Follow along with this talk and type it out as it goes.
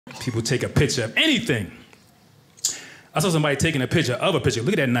People take a picture of anything. I saw somebody taking a picture of a picture.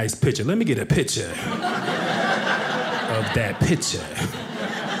 Look at that nice picture. Let me get a picture of that picture.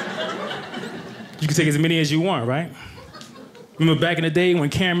 You can take as many as you want, right? Remember back in the day when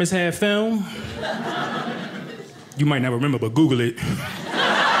cameras had film? You might not remember, but Google it.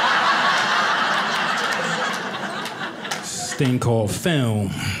 This thing called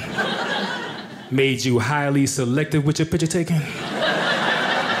film made you highly selective with your picture taking.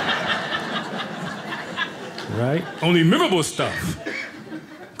 Right? Only memorable stuff.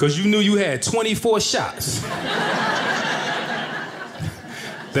 Because you knew you had 24 shots.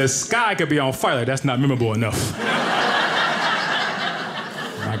 The sky could be on fire. That's not memorable enough.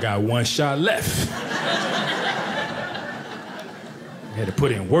 I got one shot left. You had to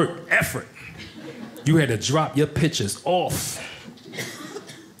put in work, effort. You had to drop your pictures off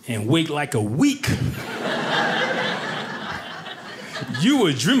and wait like a week. You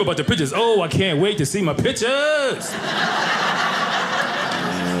would dream about the pictures. Oh, I can't wait to see my pictures.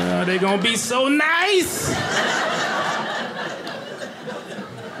 They're gonna be so nice.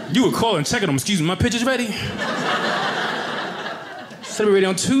 You would call and check on them. Excuse me, my pictures ready? Said we ready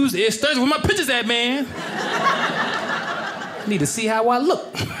on Tuesday. It's Thursday. Where my pictures at, man? Need to see how I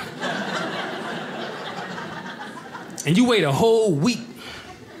look. And you wait a whole week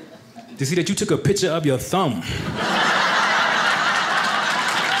to see that you took a picture of your thumb.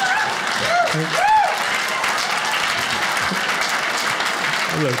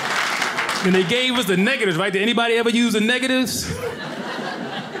 Look, and they gave us the negatives, right? Did anybody ever use the negatives?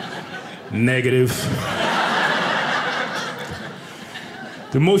 Negative.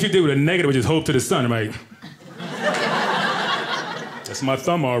 The most you did with a negative was just hope to the sun, right? That's my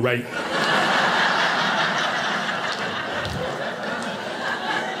thumb, all right.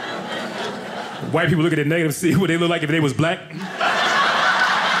 White people look at the negative, see what they look like if they was black.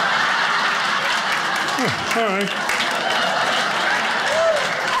 All right.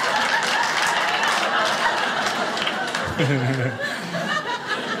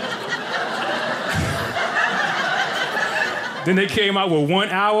 Then they came out with 1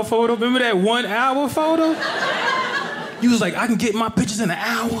 hour photo. Remember that 1 hour photo? You was like, I can get my pictures in an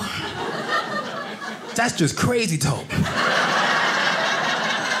hour. That's just crazy talk.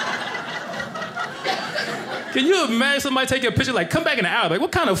 Can you imagine somebody take your picture, like, come back in an hour? Like,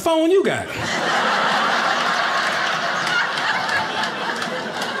 what kind of phone you got?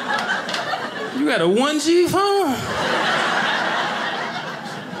 You got a 1G phone?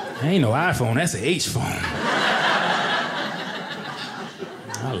 Ain't no iPhone, that's an H phone.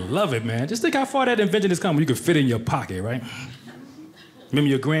 I love it, man. Just think how far that invention has come. You could fit in your pocket, right? Remember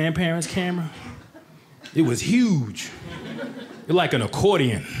your grandparents' camera? It was huge. It like an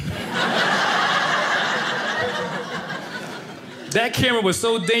accordion. That camera was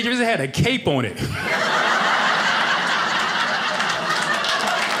so dangerous, it had a cape on it.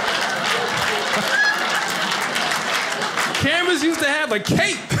 Cameras used to have a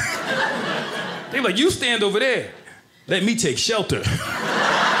cape. They were like, you stand over there. Let me take shelter.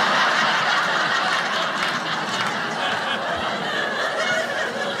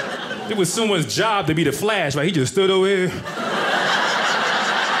 It was someone's job to be the flash, right? He just stood over here.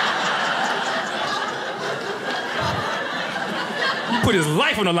 He put his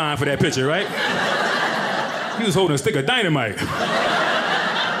life on the line for that picture, right? He was holding a stick of dynamite.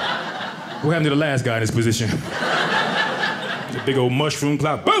 What happened to the last guy in this position? The big old mushroom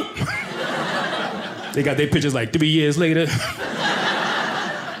cloud, boom! They got their pictures like 3 years later.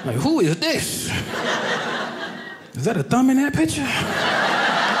 Like, who is this? Is that a thumb in that picture?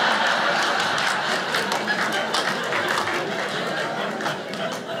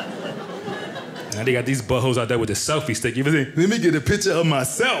 Now they got these buttholes out there with the selfie stick. You ever think, let me get a picture of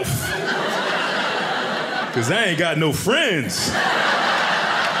myself. Cause I ain't got no friends.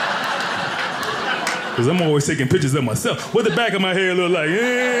 Cause I'm always taking pictures of myself. What the back of my hair look like?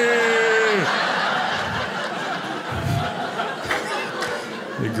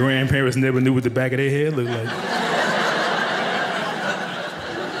 The grandparents never knew what the back of their hair looked like.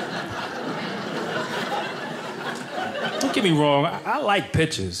 Don't get me wrong, I like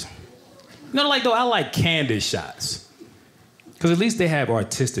pictures. You know, like though, I like candid shots. Because at least they have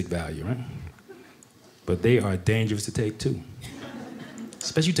artistic value, right? But they are dangerous to take too.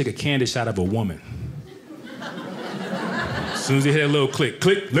 Especially you take a candid shot of a woman. As soon as you hear a little click,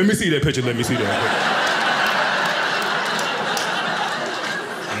 click, let me see that picture, let me see that picture.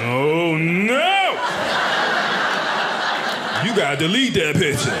 Oh no! You gotta delete that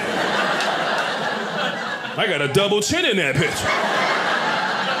picture. I got a double chin in that picture.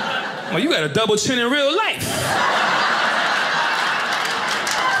 Well, you got a double chin in real life.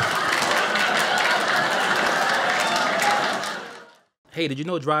 Hey, did you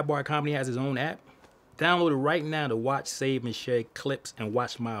know Dry Bar Comedy has his own app? Download it right now to watch, save, and share clips and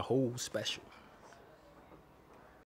watch my whole special.